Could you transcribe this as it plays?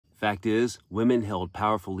Fact is, women held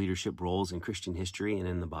powerful leadership roles in Christian history and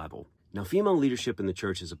in the Bible. Now, female leadership in the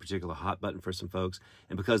church is a particular hot button for some folks,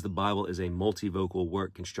 and because the Bible is a multivocal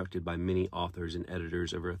work constructed by many authors and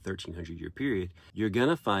editors over a 1,300-year period, you're going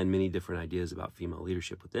to find many different ideas about female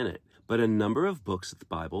leadership within it. But a number of books of the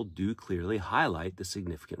Bible do clearly highlight the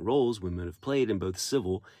significant roles women have played in both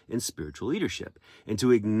civil and spiritual leadership. And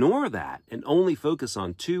to ignore that and only focus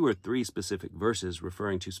on 2 or 3 specific verses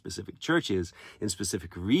referring to specific churches in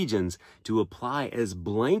specific regions to apply as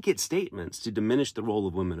blanket statements to diminish the role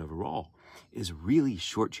of women overall is really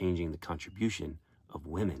shortchanging the contribution of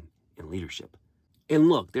women in leadership. And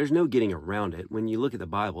look, there's no getting around it. When you look at the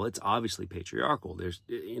Bible, it's obviously patriarchal.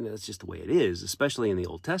 That's just the way it is, especially in the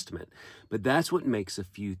Old Testament. But that's what makes a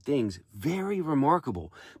few things very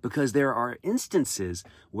remarkable, because there are instances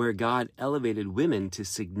where God elevated women to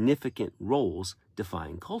significant roles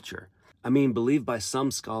defying culture. I mean, believed by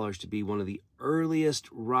some scholars to be one of the earliest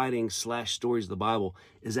writings/stories of the Bible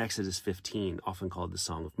is Exodus 15, often called the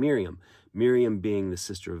Song of Miriam. Miriam being the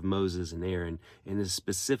sister of Moses and Aaron, and is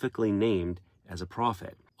specifically named as a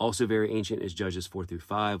prophet. Also very ancient is Judges 4 through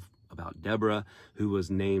 5 about Deborah, who was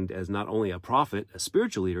named as not only a prophet, a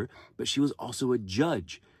spiritual leader, but she was also a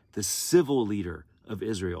judge, the civil leader of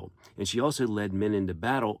Israel. And she also led men into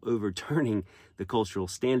battle, overturning the cultural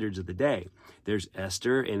standards of the day. There's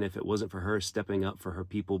Esther, and if it wasn't for her stepping up for her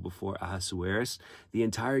people before Ahasuerus, the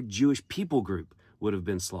entire Jewish people group would have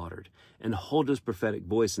been slaughtered. And Huldah's prophetic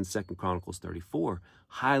voice in 2 Chronicles 34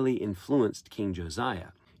 highly influenced King Josiah.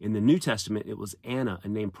 In the New Testament, it was Anna, a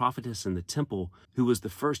named prophetess in the temple, who was the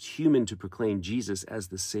first human to proclaim Jesus as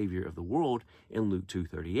the Savior of the world in Luke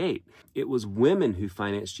 2:38. It was women who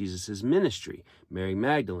financed Jesus' ministry: Mary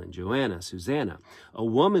Magdalene, Joanna, Susanna. A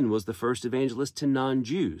woman was the first evangelist to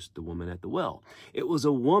non-Jews, the woman at the well. It was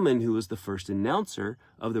a woman who was the first announcer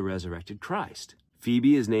of the resurrected Christ.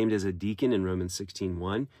 Phoebe is named as a deacon in Romans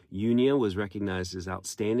 16:1. Eunia was recognized as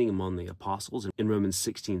outstanding among the apostles in Romans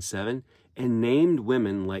 16:7. And named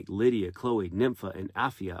women like Lydia, Chloe, Nympha, and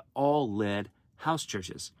Apphia all led house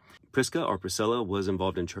churches. Prisca or Priscilla was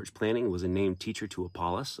involved in church planning, was a named teacher to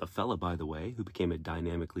Apollos, a fella, by the way, who became a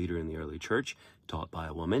dynamic leader in the early church, taught by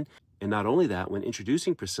a woman. And not only that, when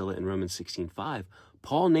introducing Priscilla in Romans 16:5,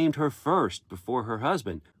 Paul named her first before her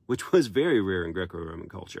husband, which was very rare in Greco-Roman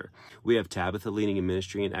culture. We have Tabitha leading in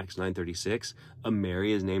ministry in Acts 9:36.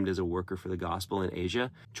 Mary is named as a worker for the gospel in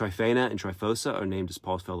Asia. Tryphena and Tryphosa are named as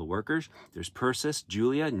Paul's fellow workers. There's Persis,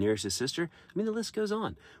 Julia, Nereus' sister. I mean, the list goes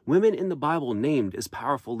on. Women in the Bible named as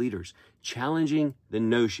powerful leaders, challenging the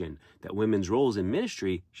notion that women's roles in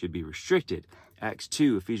ministry should be restricted. Acts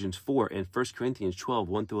 2, Ephesians 4, and 1 Corinthians 12,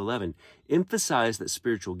 1 through 11 emphasize that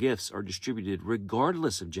spiritual gifts are distributed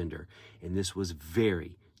regardless of gender, and this was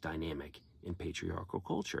very dynamic in patriarchal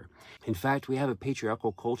culture. In fact, we have a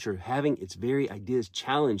patriarchal culture having its very ideas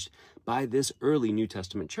challenged by this early New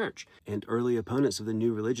Testament church, and early opponents of the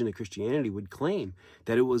new religion of Christianity would claim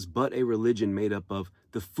that it was but a religion made up of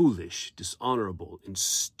the foolish, dishonorable, and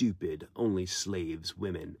stupid, only slaves,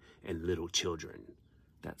 women, and little children.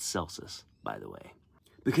 That's Celsus, by the way.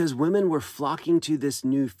 Because women were flocking to this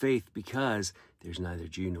new faith because there's neither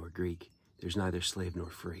Jew nor Greek, there's neither slave nor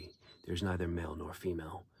free, there's neither male nor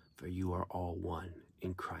female, for you are all one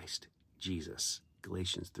in Christ Jesus,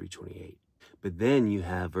 Galatians 3:28. But then you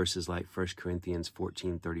have verses like 1 Corinthians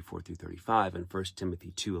 14:34 through 35 and 1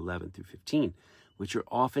 Timothy 2:11 through 15, which are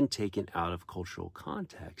often taken out of cultural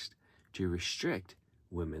context to restrict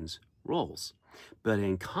women's roles. But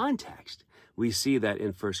in context, we see that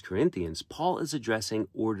in 1 Corinthians, Paul is addressing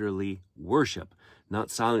orderly worship, not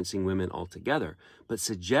silencing women altogether, but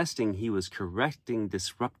suggesting he was correcting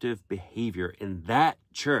disruptive behavior in that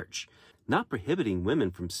church, not prohibiting women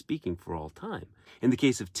from speaking for all time. In the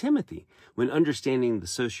case of Timothy, when understanding the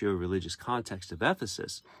socio-religious context of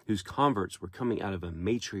Ephesus, whose converts were coming out of a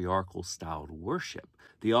matriarchal-styled worship,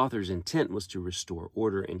 the author's intent was to restore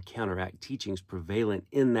order and counteract teachings prevalent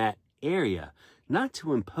in that area, not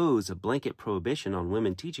to impose a blanket prohibition on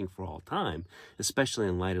women teaching for all time, especially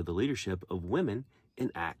in light of the leadership of women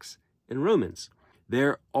in Acts and Romans.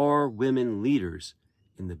 There are women leaders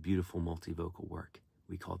in the beautiful multivocal work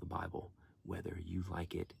we call the Bible, whether you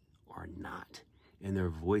like it or not. And their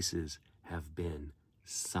voices have been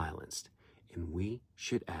silenced. And we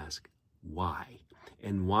should ask why,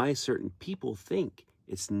 and why certain people think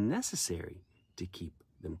it's necessary to keep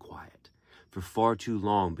them quiet. For far too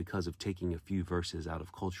long, because of taking a few verses out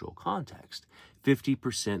of cultural context,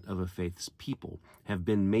 50% of a faith's people have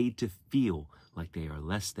been made to feel like they are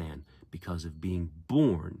less than because of being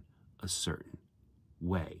born a certain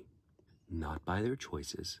way, not by their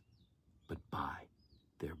choices, but by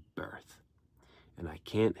their birth. And I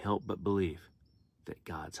can't help but believe that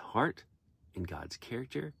God's heart and God's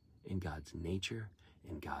character and God's nature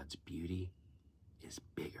and God's beauty is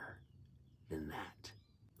bigger than that.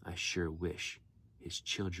 I sure wish his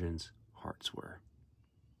children's hearts were.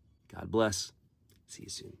 God bless. See you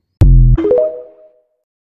soon.